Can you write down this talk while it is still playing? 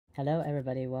Hello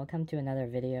everybody, welcome to another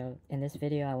video. In this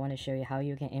video I want to show you how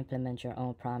you can implement your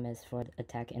own promise for the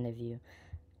attack interview.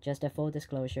 Just a full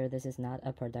disclosure, this is not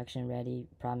a production ready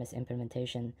promise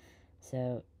implementation.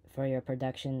 So for your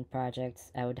production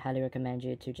projects, I would highly recommend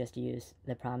you to just use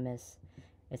the promise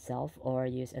itself or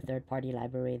use a third-party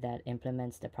library that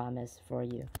implements the promise for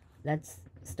you. Let's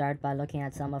start by looking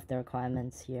at some of the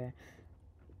requirements here.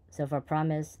 So for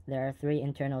promise, there are three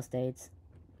internal states.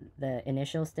 The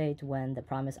initial state when the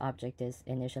promise object is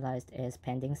initialized is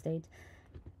pending state,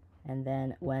 and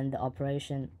then when the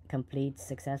operation completes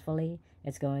successfully,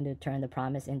 it's going to turn the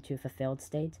promise into fulfilled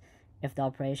state. If the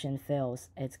operation fails,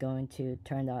 it's going to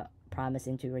turn the promise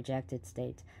into rejected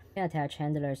state. You can attach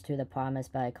handlers to the promise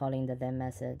by calling the then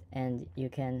method, and you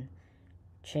can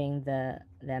chain the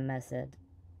then method.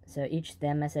 So each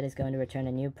then method is going to return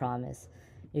a new promise.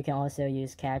 You can also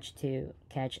use catch to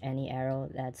catch any arrow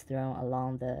that's thrown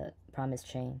along the promise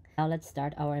chain. Now let's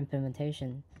start our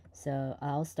implementation. So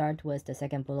I'll start with the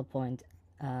second bullet point.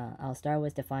 I'll start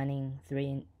with defining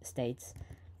three states.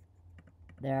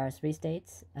 There are three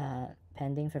states,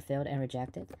 pending, fulfilled, and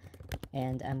rejected.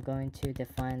 And I'm going to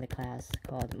define the class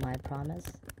called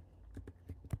myPromise.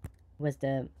 With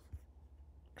the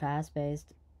class-based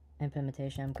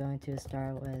implementation, I'm going to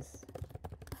start with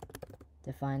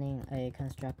defining a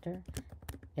constructor.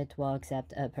 It will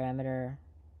accept a parameter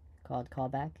called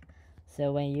callback.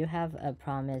 So when you have a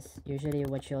promise, usually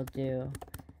what you'll do,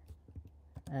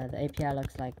 the API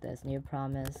looks like this: new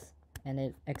promise, and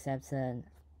it accepts a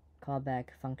callback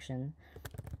function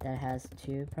that has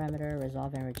two parameters,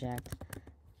 resolve and reject.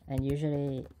 And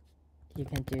usually you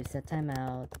can do set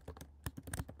timeout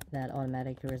that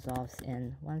automatically resolves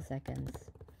in 1 second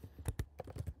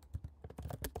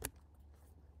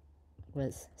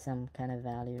with some kind of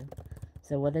value.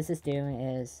 So what this is doing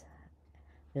is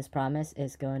this promise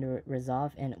is going to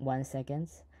resolve in 1 second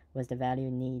with the value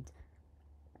need.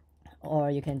 Or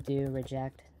you can do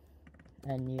reject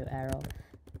a new arrow,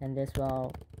 and this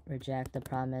will reject the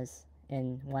promise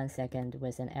in 1 second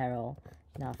with an arrow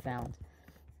not found.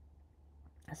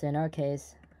 So in our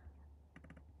case,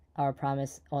 our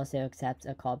promise also accepts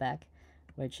a callback,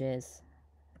 which is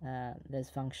this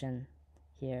function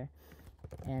here.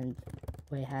 And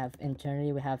we have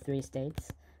internally, we have three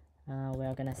states.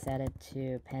 We're gonna set it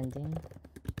to pending.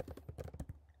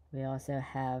 We also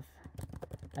have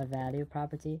a value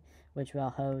property which will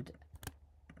hold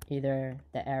either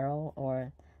the arrow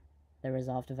or the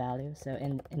resolved value. So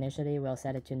initially we'll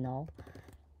set it to null.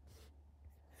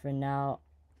 For now,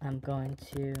 I'm going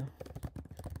to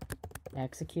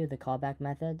execute the callback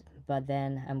method, but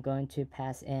then I'm going to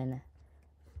pass in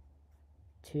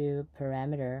two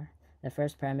parameters. The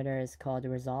first parameter is called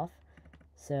resolve.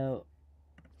 So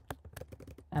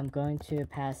I'm going to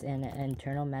pass in an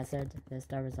internal method, this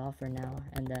 .resolve for now,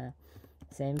 and the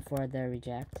same for the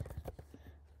reject.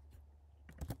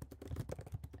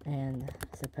 And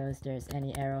suppose there's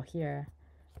any arrow here,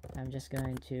 I'm just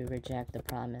going to reject the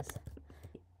promise.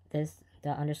 This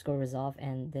 ._resolve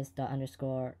and this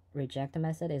 ._reject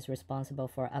method is responsible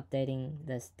for updating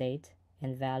the state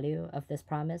and value of this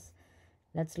promise.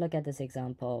 Let's look at this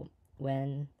example.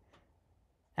 When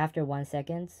after 1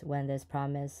 second, when this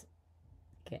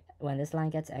line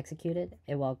gets executed,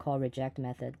 it will call reject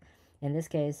method. In this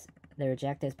case, the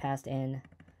reject is passed in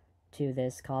to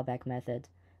this callback method,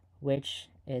 which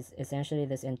is essentially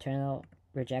this internal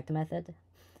reject method.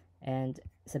 And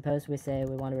suppose we say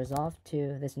we want to resolve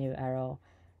to this new arrow,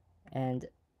 and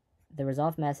the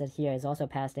resolve method here is also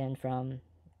passed in from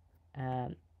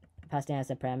passed in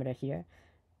as a parameter here,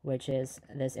 which is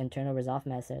this internal resolve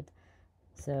method.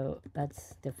 So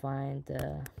let's define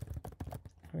the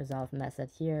resolve method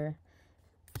here.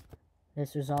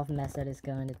 This resolve method is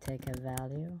going to take a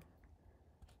value,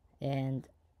 and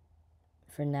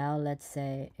for now let's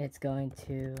say it's going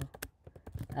to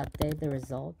update the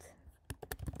result,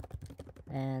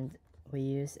 and we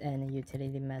use an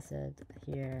utility method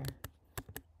here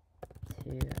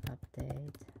to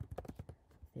update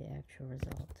the actual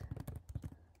result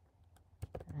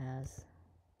as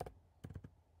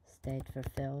state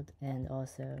fulfilled and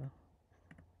also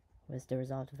with the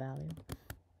result value.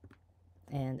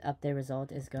 And update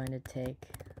result is going to take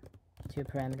two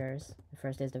parameters. The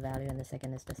first is the value and the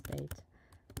second is the state.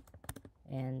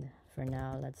 And for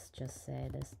now, let's just say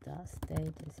this dot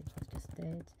state is equal to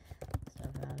state. So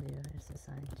value is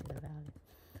assigned to the value.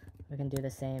 We can do the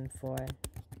same for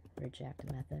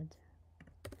reject method.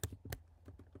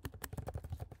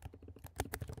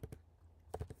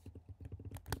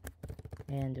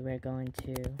 And we're going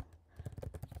to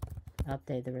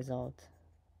update the result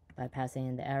by passing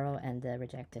in the arrow and the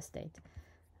rejected state.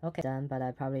 Okay, done, but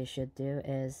I probably should do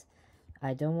is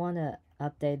I don't want to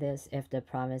update this if the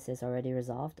promise is already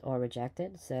resolved or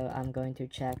rejected, so I'm going to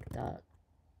check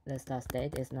this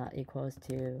state is not equals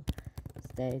to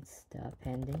states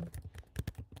pending.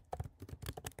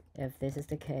 If this is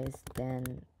the case,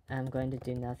 then I'm going to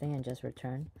do nothing and just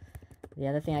return. The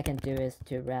other thing I can do is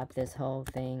to wrap this whole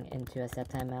thing into a set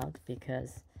timeout,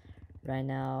 because right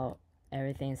now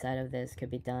everything inside of this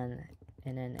could be done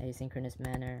in an asynchronous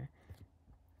manner.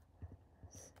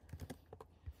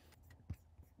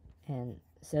 And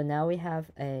so now we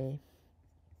have a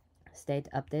state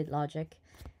update logic.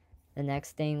 The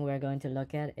next thing we're going to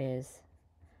look at is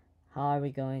how are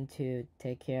we going to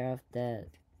take care of the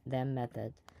them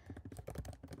method.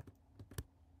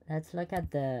 Let's look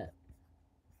at the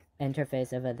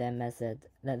interface of a them method.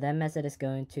 The them method is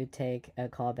going to take a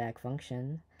callback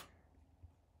function.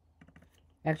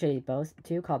 Actually,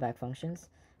 two callback functions.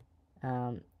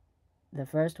 The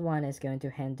first one is going to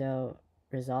handle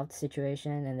resolved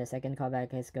situation, and the second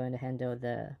callback is going to handle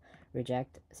the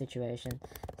reject situation.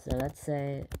 So let's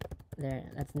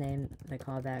name the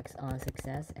callbacks on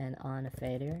success and on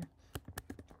failure.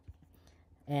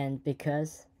 And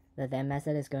because the then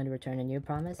method is going to return a new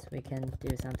promise, we can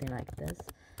do something like this.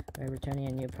 We're returning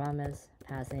a new promise,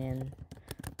 passing in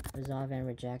resolve and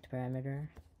reject parameter,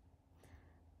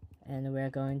 and we're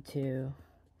going to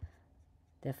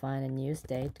define a new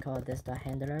state called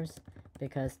this.handlers,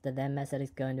 because the then method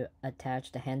is going to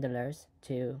attach the handlers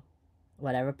to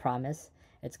whatever promise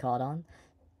it's called on.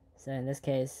 So in this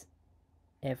case,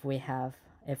 if we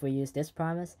use this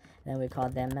promise, then we call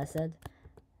then method,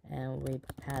 and we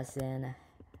pass in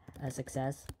a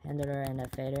success handler and a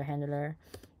failure handler.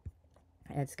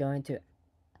 It's going to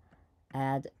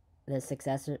add the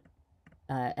successor,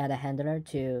 add a handler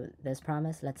to this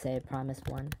promise. Let's say promise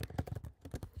 1.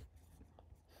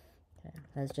 Okay,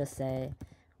 let's just say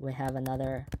we have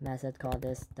another method called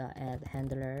this.add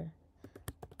handler,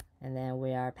 and then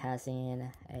we are passing in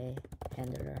a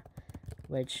handler,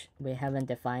 which we haven't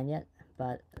defined yet,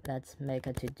 but let's make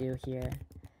a to-do here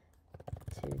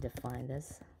to define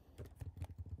this.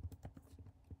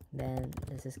 Then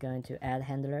this is going to add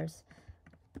handlers.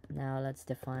 Now let's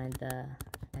define the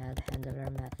add handler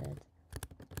method.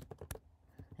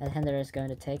 Add handler is going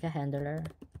to take a handler.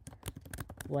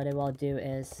 What it will do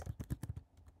is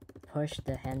push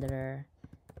the handler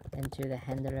into the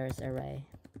handlers array.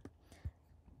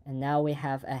 And now we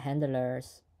have a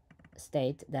handler's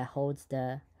state that holds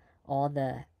all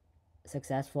the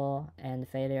successful and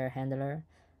failure handler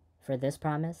for this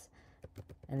promise.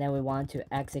 And then we want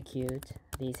to execute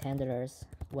these handlers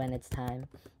when it's time.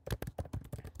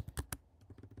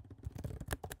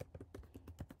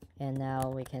 And now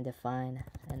we can define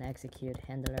an execute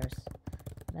handlers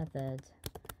method,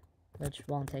 which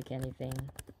won't take anything.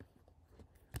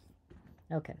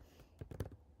 Okay.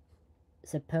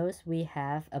 Suppose we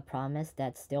have a promise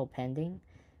that's still pending.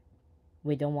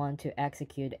 We don't want to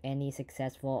execute any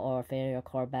successful or failure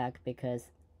callback because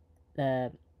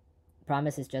the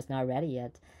promise is just not ready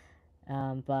yet.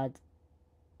 But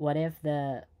what if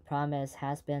the promise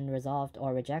has been resolved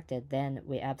or rejected? Then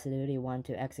we absolutely want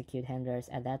to execute handlers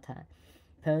at that time.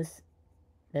 Suppose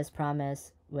this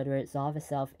promise would resolve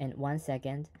itself in 1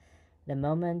 second. The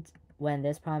moment when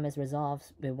this promise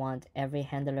resolves, we want every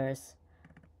handlers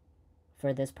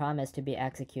for this promise to be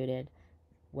executed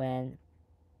when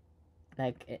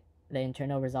the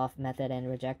internal resolve method and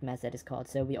reject method is called.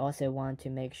 So we also want to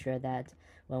make sure that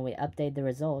when we update the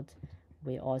result,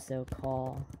 we also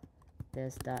call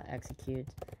this.execute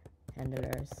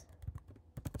handlers.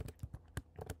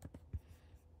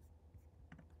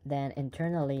 Then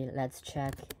internally, let's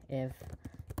check if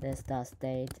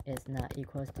this.state is not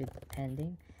equals to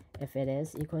pending. If it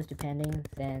is equals to pending,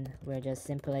 then we're just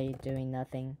simply doing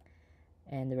nothing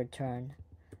and return.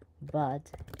 But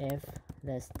if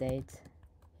the state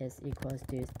is equals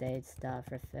to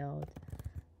states.fulfilled,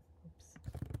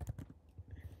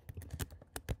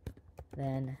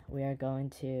 then we are going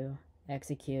to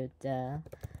execute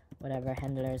whatever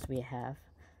handlers we have.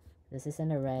 This is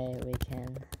an array. We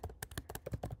can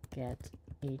get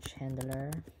each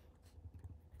handler.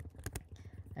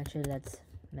 Actually, let's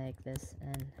make this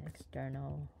an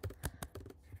external,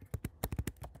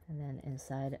 and then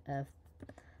inside of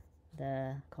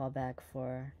the callback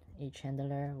for each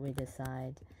handler, we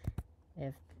decide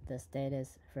if the state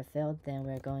is fulfilled, then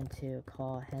we're going to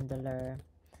call handler.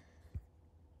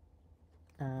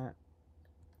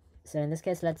 So in this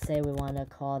case, let's say we want to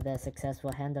call the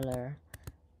successful handler,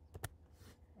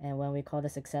 and when we call the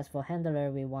successful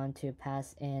handler, we want to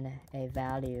pass in a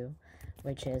value,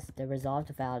 which is the resolved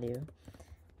value,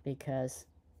 because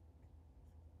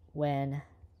when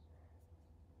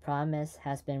promise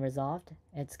has been resolved,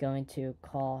 it's going to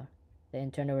call the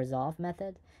internal resolve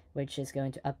method, which is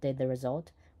going to update the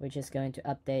result, which is going to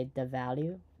update the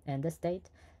value and the state.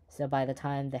 So by the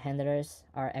time the handlers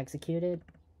are executed,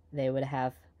 they would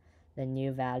have the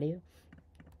new value.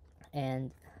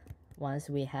 And once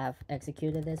we have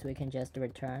executed this, we can just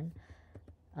return.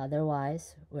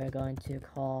 Otherwise, we're going to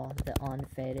call the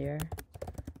onFailure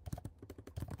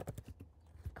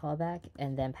callback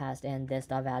and then pass in this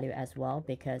 .value as well,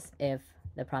 because if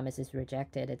the promise is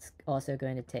rejected, it's also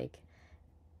going to take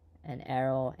an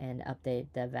arrow and update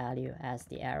the value as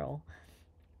the arrow,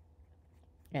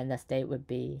 and the state would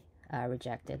be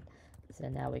rejected. So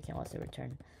now we can also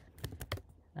return.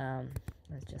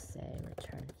 Let's just say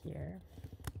return here.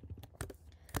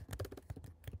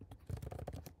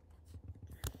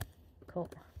 Cool.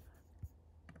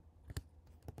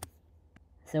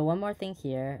 So one more thing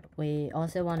here, we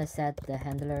also want to set the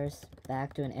handlers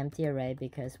back to an empty array,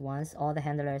 because once all the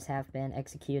handlers have been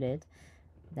executed,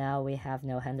 now we have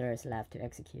no handlers left to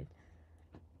execute.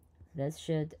 This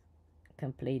should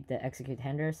complete the execute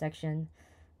handler section.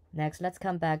 Next, let's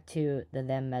come back to the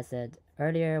then method.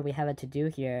 Earlier we have a to-do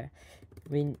here.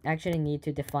 We actually need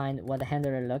to define what the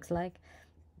handler looks like.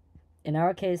 In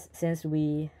our case, since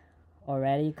we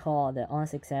already call the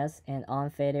onSuccess and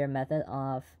onFailure method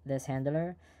of this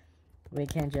handler, we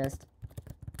can just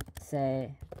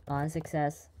say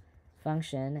onSuccess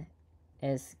function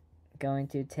is going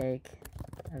to take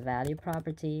a value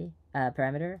property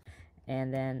parameter,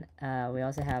 and then we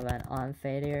also have an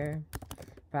onFailure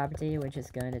property, which is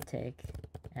going to take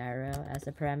arrow as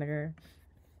a parameter.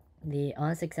 The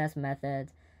onSuccess method,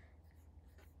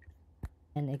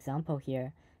 an example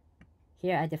here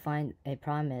I defined a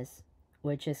promise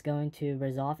which is going to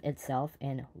resolve itself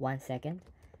in 1 second,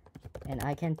 and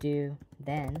I can do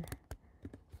then,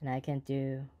 and I can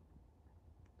do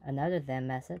another then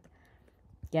method.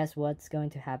 Guess what's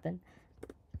going to happen?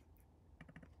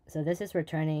 So this is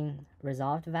returning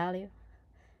resolved value.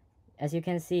 As you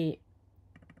can see,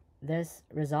 this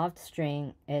resolved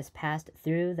string is passed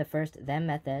through the first then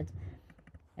method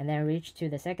and then reached to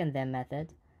the second then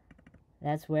method.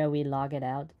 That's where we log it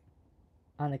out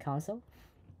on the console.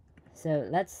 So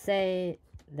let's say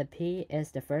the P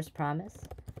is the first promise.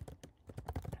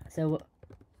 So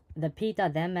the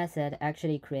P.then method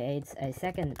actually creates a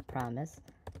second promise.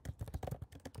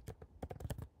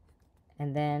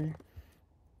 And then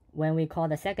when we call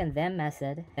the second then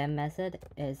method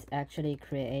is actually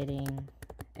creating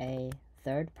a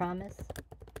third promise.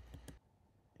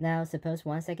 Now suppose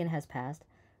 1 second has passed.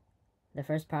 The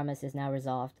first promise is now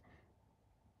resolved.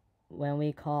 When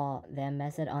we call then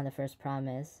method on the first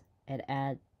promise, it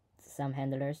adds some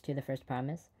handlers to the first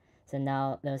promise. So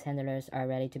now those handlers are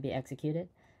ready to be executed.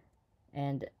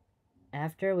 And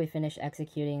after we finish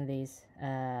executing these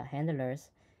handlers,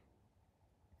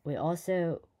 we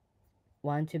also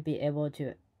want to be able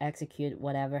to execute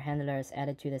whatever handler is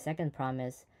added to the second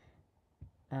promise.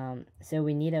 So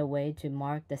we need a way to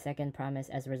mark the second promise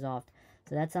as resolved.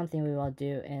 So that's something we will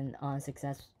do in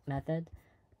onSuccess method.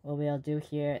 What we'll do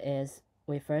here is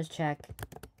we first check,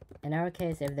 in our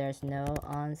case, if there's no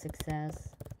onSuccess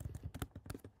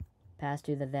passed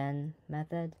to the then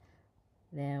method,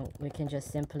 then we can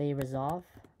just simply resolve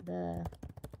the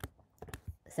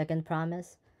second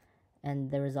promise, and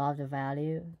the resolved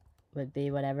value would be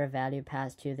whatever value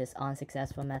passed to this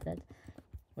onSuccessful method,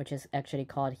 which is actually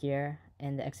called here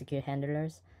in the execute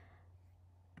handlers.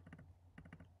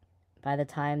 By the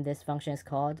time this function is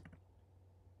called,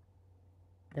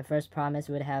 the first promise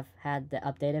would have had the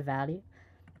updated value.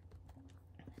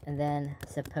 And then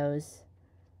suppose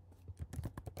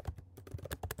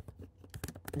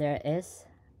there is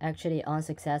actually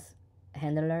onSuccess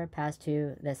handler passed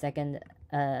to the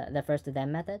the first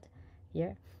then method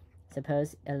here.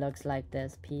 Suppose it looks like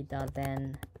this: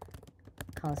 p.then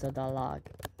console.log.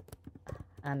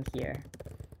 I'm here.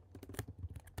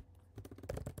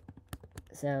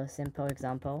 So simple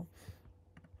example.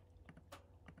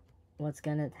 What's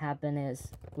gonna happen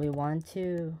is we want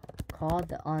to call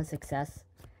the onSuccess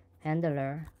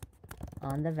handler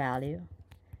on the value,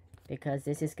 because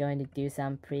this is going to do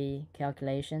some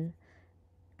pre-calculation.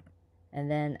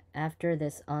 And then after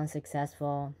this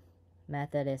unsuccessful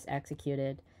method is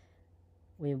executed,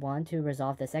 we want to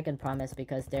resolve the second promise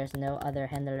because there's no other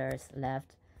handlers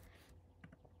left.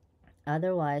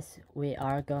 Otherwise, we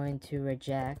are going to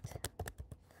reject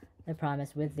the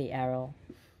promise with the arrow.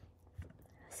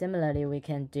 Similarly, we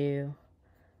can do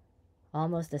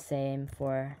almost the same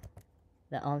for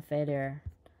the onFailure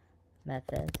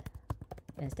method.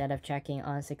 Instead of checking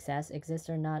onSuccess exists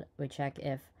or not, we check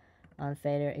if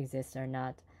onFailure exists or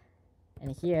not.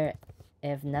 And here,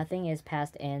 if nothing is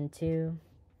passed into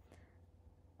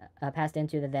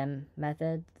the them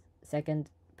method second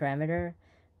parameter,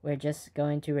 we're just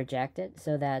going to reject it.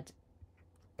 So that,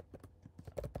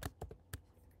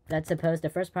 let's suppose the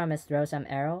first promise throws some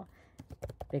error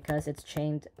because it's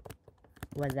chained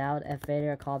without a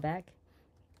failure callback,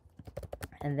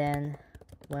 and then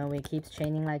when we keep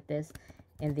chaining like this,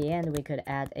 in the end we could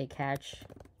add a catch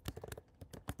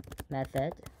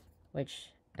method which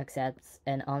accepts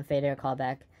an on failure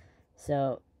callback.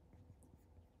 So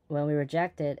when we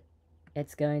reject it,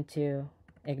 it's going to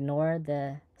ignore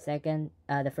the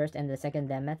first and the second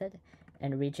then method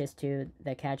and reaches to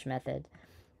the catch method.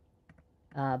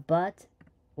 But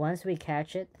once we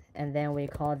catch it and then we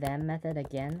call then method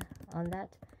again on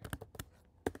that,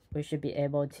 we should be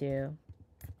able to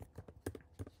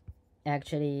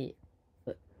actually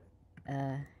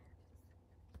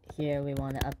here we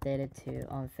want to update it to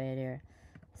on failure.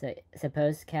 So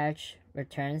suppose catch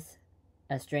returns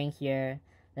a string here,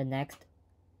 the next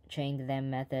chained then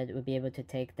method would be able to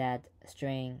take that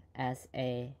string as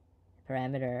a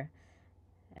parameter,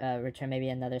 return maybe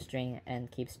another string,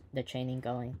 and keeps the chaining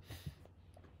going.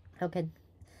 Okay,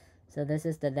 so this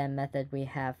is the then method we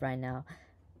have right now.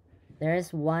 There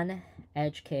is one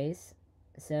edge case.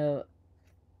 So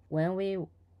when we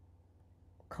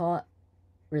call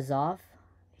resolve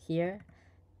here,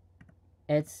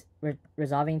 it's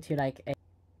resolving to like a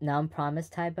non-promise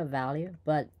type of value,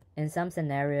 but in some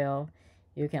scenario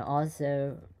you can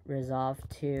also resolve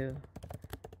to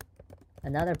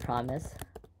another promise,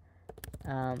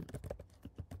 and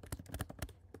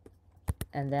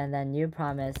then the new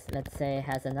promise, let's say,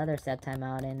 has another set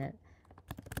timeout in it,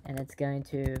 and it's going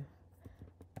to,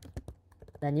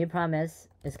 the new promise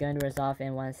is going to resolve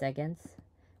in 1 second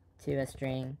to a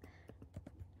string.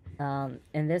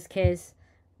 In this case,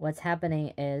 what's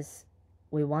happening is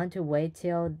we want to wait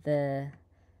till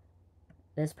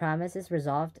this promise is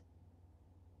resolved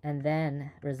and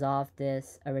then resolve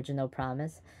this original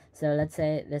promise. So let's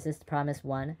say this is promise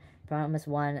 1. Promise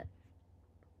 1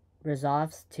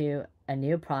 resolves to a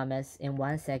new promise in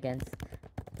 1 second.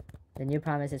 The new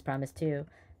promise is promise 2.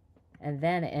 And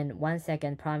then in 1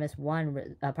 second, promise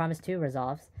 2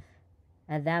 resolves.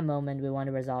 At that moment, we want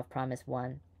to resolve promise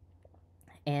 1.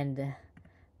 And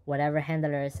whatever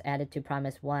handler is added to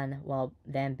promise 1 will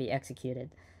then be executed.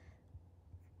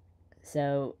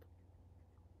 So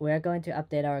we're going to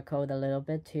update our code a little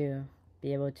bit to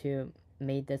be able to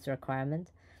meet this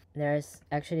requirement. There's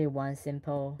actually one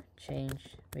simple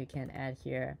change we can add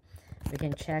here. We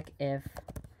can check if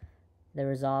the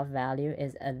resolve value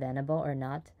is a thenable or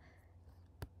not.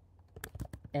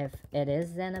 If it is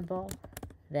thenable,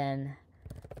 then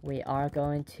we are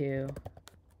going to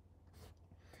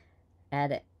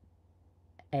add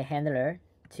a handler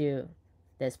to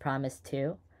this promise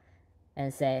 2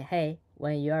 and say, hey,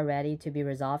 when you are ready to be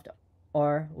resolved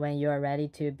or when you are ready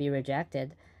to be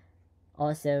rejected,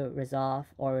 also resolve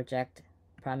or reject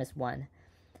promise 1.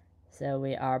 So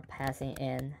we are passing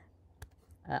in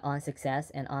on success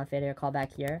and on failure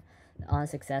callback here. The on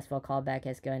successful callback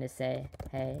is going to say,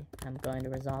 hey, I'm going to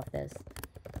resolve this.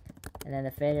 And then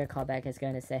the failure callback is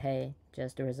going to say, hey,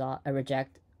 just to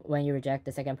reject, when you reject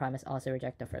the second promise, also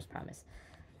reject the first promise.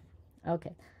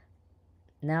 Okay,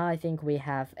 now I think we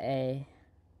have a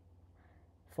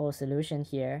full solution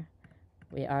here.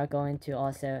 We are going to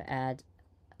also add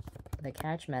the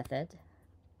catch method.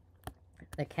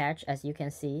 The catch, as you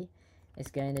can see, is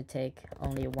going to take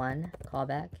only one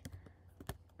callback.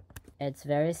 It's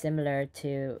very similar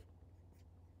to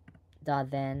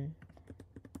 .then,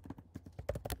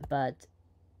 but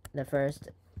the first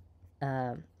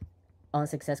on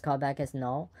success callback is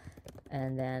null,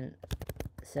 and then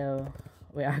so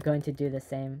we are going to do the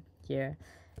same here.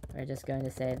 We're just going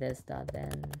to say this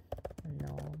 .then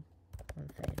null on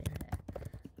failure,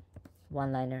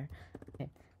 one-liner. Okay.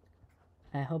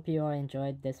 I hope you all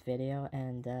enjoyed this video,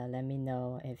 and let me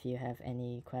know if you have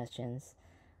any questions.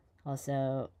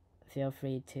 Also, feel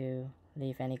free to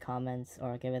leave any comments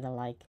or give it a like.